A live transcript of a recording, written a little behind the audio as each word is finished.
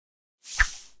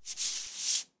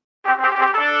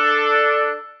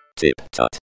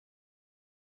TipTut.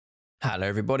 Hello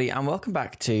everybody and welcome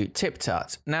back to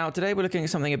TipTut. Now today we're looking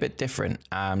at something a bit different,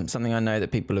 something I know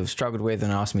that people have struggled with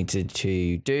and asked me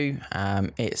to do.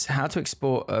 It's how to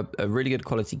export a really good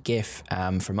quality GIF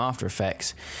from After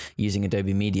Effects using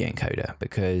Adobe Media Encoder,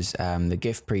 because the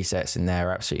GIF presets in there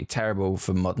are absolutely terrible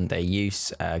for modern day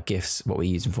use. GIFs, what we're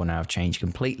using for now, have changed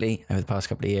completely over the past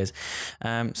couple of years.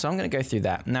 So I'm going to go through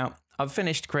that. Now, I've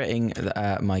finished creating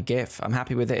my GIF. I'm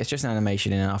happy with it. It's just an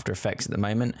animation in After Effects at the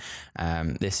moment.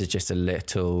 This is just a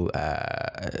little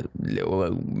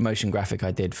motion graphic I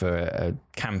did for a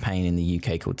campaign in the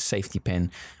UK called Safety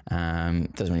Pin.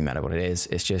 Doesn't really matter what it is.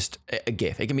 It's just a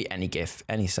GIF. It can be any GIF,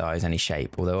 any size, any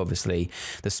shape. Although obviously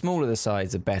the smaller the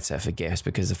size, the better for GIFs,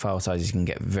 because the file sizes can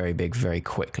get very big very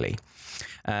quickly.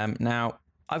 Now,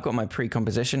 I've got my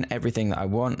pre-composition, everything that I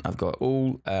want. I've got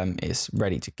all, it's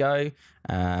ready to go.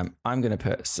 I'm going to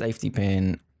put Safety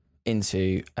Pin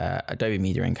into Adobe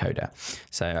Media Encoder.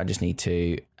 So I just need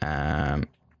to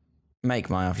make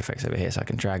my After Effects over here so I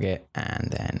can drag it and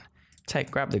then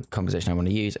grab the composition I want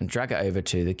to use and drag it over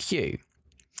to the queue.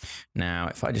 Now,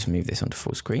 if I just move this onto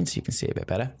full screen so you can see it a bit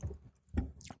better.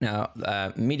 Now,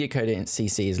 Media Encoder in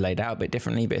CC is laid out a bit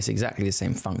differently, but it's exactly the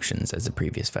same functions as the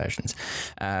previous versions.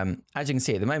 As you can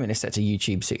see, at the moment, it's set to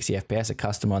YouTube 60 FPS, a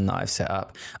custom one that I've set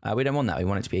up. We don't want that. We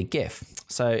want it to be a GIF.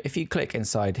 So if you click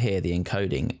inside here, the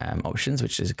encoding options,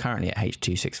 which is currently at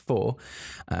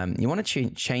H.264, you want to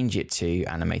change it to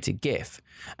animated GIF.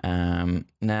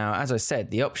 Now, as I said,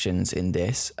 the options in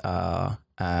this are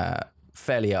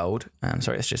fairly old.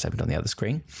 Sorry, it's just opened on the other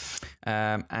screen.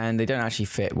 And they don't actually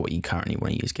fit what you currently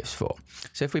want to use GIFs for.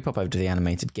 So if we pop over to the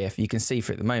animated GIF, you can see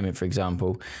for at the moment, for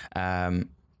example,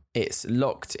 it's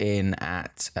locked in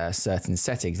at certain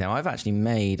settings. Now, I've actually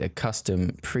made a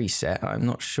custom preset. I'm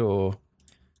not sure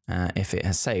if it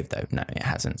has saved though. No, it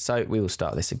hasn't. So we will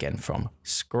start this again from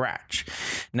scratch.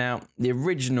 Now, the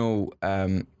original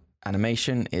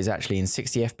animation is actually in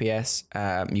 60 FPS.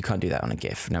 You can't do that on a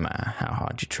GIF, no matter how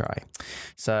hard you try.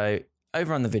 So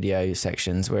over on the video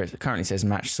sections where it currently says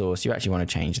match source, you actually want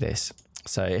to change this.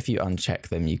 So if you uncheck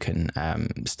them, you can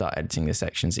start editing the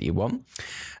sections that you want.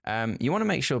 You want to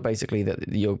make sure basically that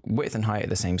your width and height are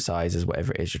the same size as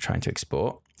whatever it is you're trying to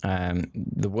export.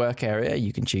 The work area,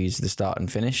 you can choose the start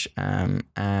and finish,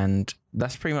 and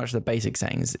that's pretty much the basic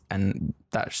settings, and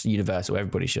that's universal.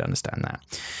 Everybody should understand that.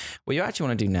 What you actually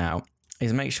want to do now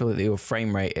is make sure that your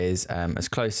frame rate is as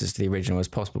close as to the original as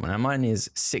possible. Now mine is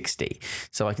 60,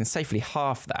 so I can safely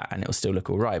half that and it'll still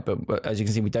look all right. But as you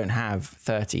can see, we don't have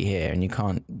 30 here, and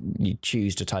you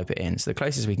choose to type it in. So the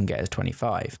closest we can get is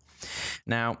 25.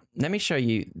 Now, let me show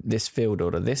you this field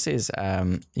order. This is,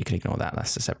 you can ignore that,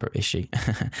 that's a separate issue.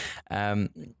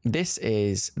 This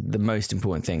is the most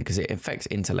important thing because it affects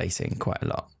interlacing quite a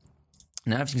lot.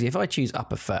 Now, as you can see, if I choose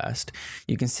upper first,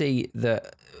 you can see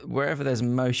that wherever there's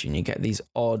motion, you get these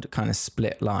odd kind of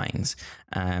split lines.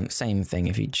 Same thing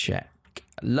if you check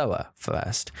lower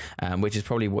first, which is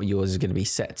probably what yours is going to be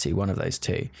set to, one of those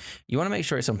two. You want to make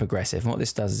sure it's on progressive. And what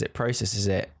this does is it processes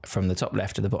it from the top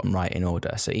left to the bottom right in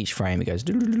order. So each frame, it goes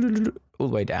all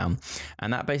the way down.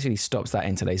 And that basically stops that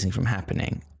interlacing from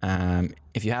happening.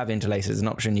 If you have interlace as an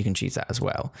option, you can choose that as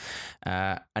well.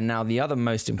 And now the other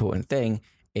most important thing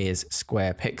is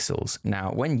square pixels.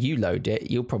 Now, when you load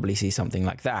it, you'll probably see something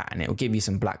like that, and it will give you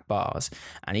some black bars.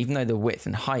 And even though the width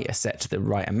and height are set to the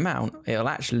right amount, it'll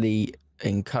actually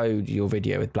encode your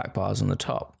video with black bars on the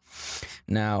top.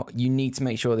 Now, you need to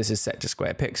make sure this is set to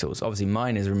square pixels. Obviously,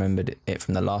 mine has remembered it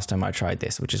from the last time I tried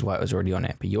this, which is why it was already on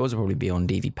it. But yours will probably be on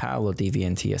DVPAL or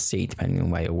DVNTSC, depending on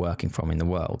where you're working from in the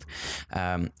world.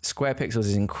 Square pixels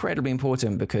is incredibly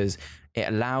important because it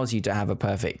allows you to have a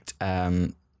perfect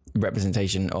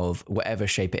representation of whatever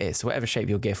shape it is. So whatever shape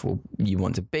your GIF you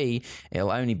want to be, it'll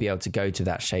only be able to go to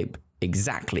that shape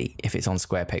exactly if it's on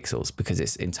square pixels, because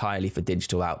it's entirely for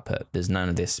digital output. There's none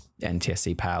of this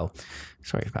NTSC PAL.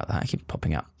 Sorry about that, I keep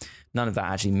popping up. None of that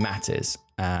actually matters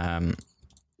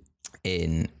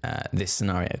in this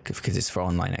scenario because it's for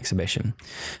online exhibition.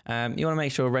 You want to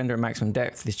make sure render at maximum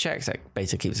depth is checked. That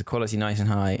basically keeps the quality nice and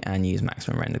high, and use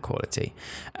maximum render quality.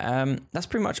 That's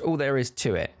pretty much all there is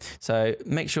to it. So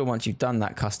make sure once you've done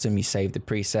that custom, you save the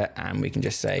preset, and we can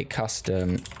just say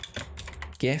custom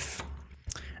GIF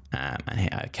and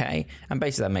hit OK. And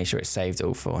basically that makes sure it's saved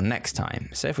all for next time.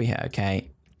 So if we hit OK,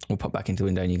 we'll pop back into the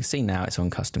window and you can see now it's on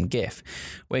custom GIF.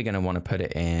 We're going to want to put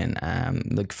it in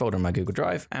the folder on my Google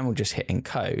Drive, and we'll just hit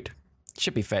encode. It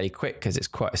should be fairly quick because it's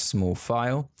quite a small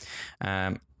file.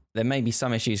 There may be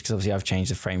some issues because obviously I've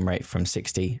changed the frame rate from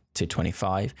 60 to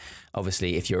 25.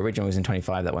 Obviously, if your original was in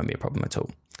 25, that won't be a problem at all.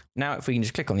 Now, if we can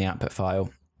just click on the output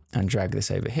file and drag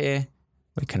this over here,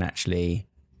 we can actually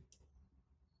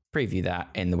preview that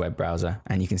in the web browser,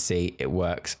 and you can see it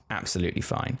works absolutely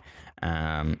fine.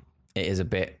 It is a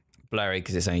bit blurry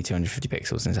because it's only 250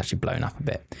 pixels and it's actually blown up a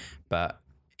bit, but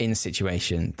in the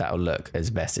situation, that'll look as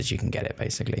best as you can get it,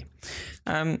 basically.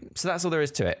 So that's all there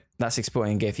is to it. That's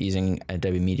exporting a GIF using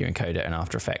Adobe Media Encoder and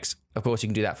After Effects. Of course, you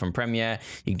can do that from Premiere.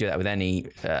 You can do that with any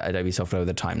Adobe software with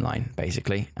a timeline,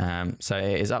 basically. So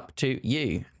it is up to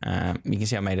you. You can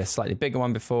see I made a slightly bigger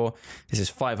one before. This is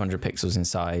 500 pixels in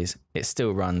size. It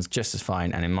still runs just as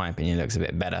fine, and in my opinion, looks a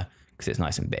bit better because it's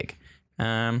nice and big.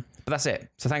 But that's it.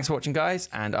 So thanks for watching, guys,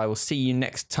 and I will see you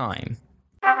next time.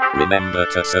 Remember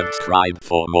to subscribe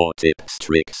for more tips,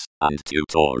 tricks, and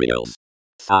tutorials.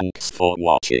 Thanks for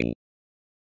watching.